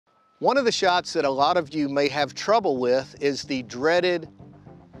One of the shots that a lot of you may have trouble with is the dreaded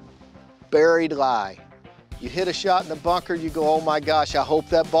buried lie. You hit a shot in the bunker, you go, oh my gosh, I hope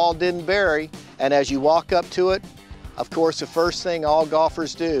that ball didn't bury. And as you walk up to it, of course, the first thing all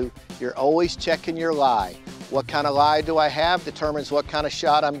golfers do, you're always checking your lie. What kind of lie do I have determines what kind of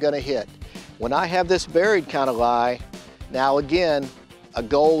shot I'm gonna hit. When I have this buried kind of lie, now again, a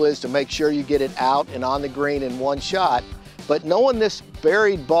goal is to make sure you get it out and on the green in one shot. But knowing this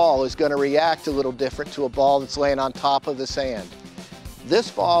buried ball is going to react a little different to a ball that's laying on top of the sand. This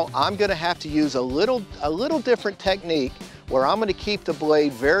ball, I'm going to have to use a little different technique where I'm going to keep the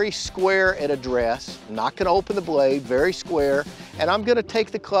blade very square at address. I'm not going to open the blade, very square, and I'm going to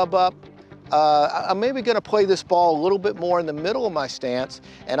take the club up. I'm maybe going to play this ball a little bit more in the middle of my stance,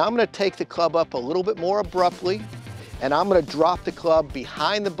 and I'm going to take the club up a little bit more abruptly, and I'm going to drop the club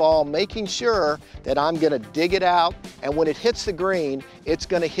behind the ball, making sure that I'm going to dig it out, and when it hits the green, it's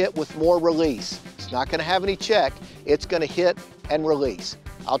going to hit with more release. It's not going to have any check, it's going to hit and release.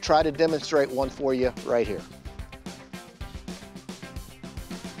 I'll try to demonstrate one for you right here.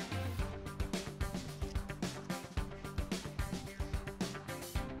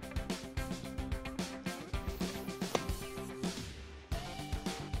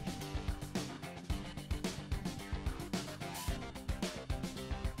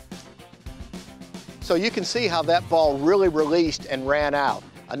 So you can see how that ball really released and ran out.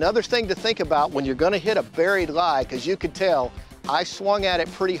 Another thing to think about when you're going to hit a buried lie, because you could tell I swung at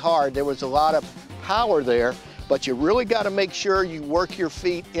it pretty hard. There was a lot of power there, but you really got to make sure you work your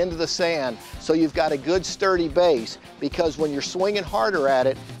feet into the sand so you've got a good sturdy base, because when you're swinging harder at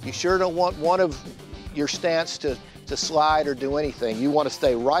it, you sure don't want one of your stance to slide or do anything. You want to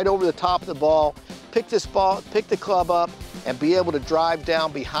stay right over the top of the ball, pick the club up, and be able to drive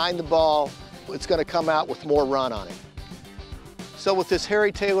down behind the ball. It's going to come out with more run on it. So with this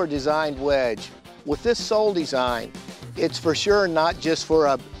Harry Taylor designed wedge, with this sole design, it's for sure not just for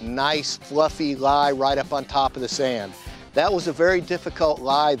a nice fluffy lie right up on top of the sand. That was a very difficult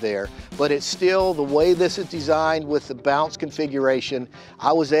lie there, but it's still the way this is designed with the bounce configuration.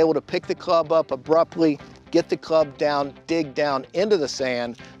 I was able to pick the club up abruptly, get the club down, dig down into the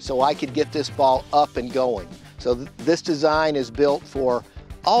sand so I could get this ball up and going. So this design is built for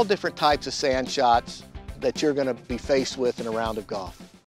all different types of sand shots that you're going to be faced with in a round of golf.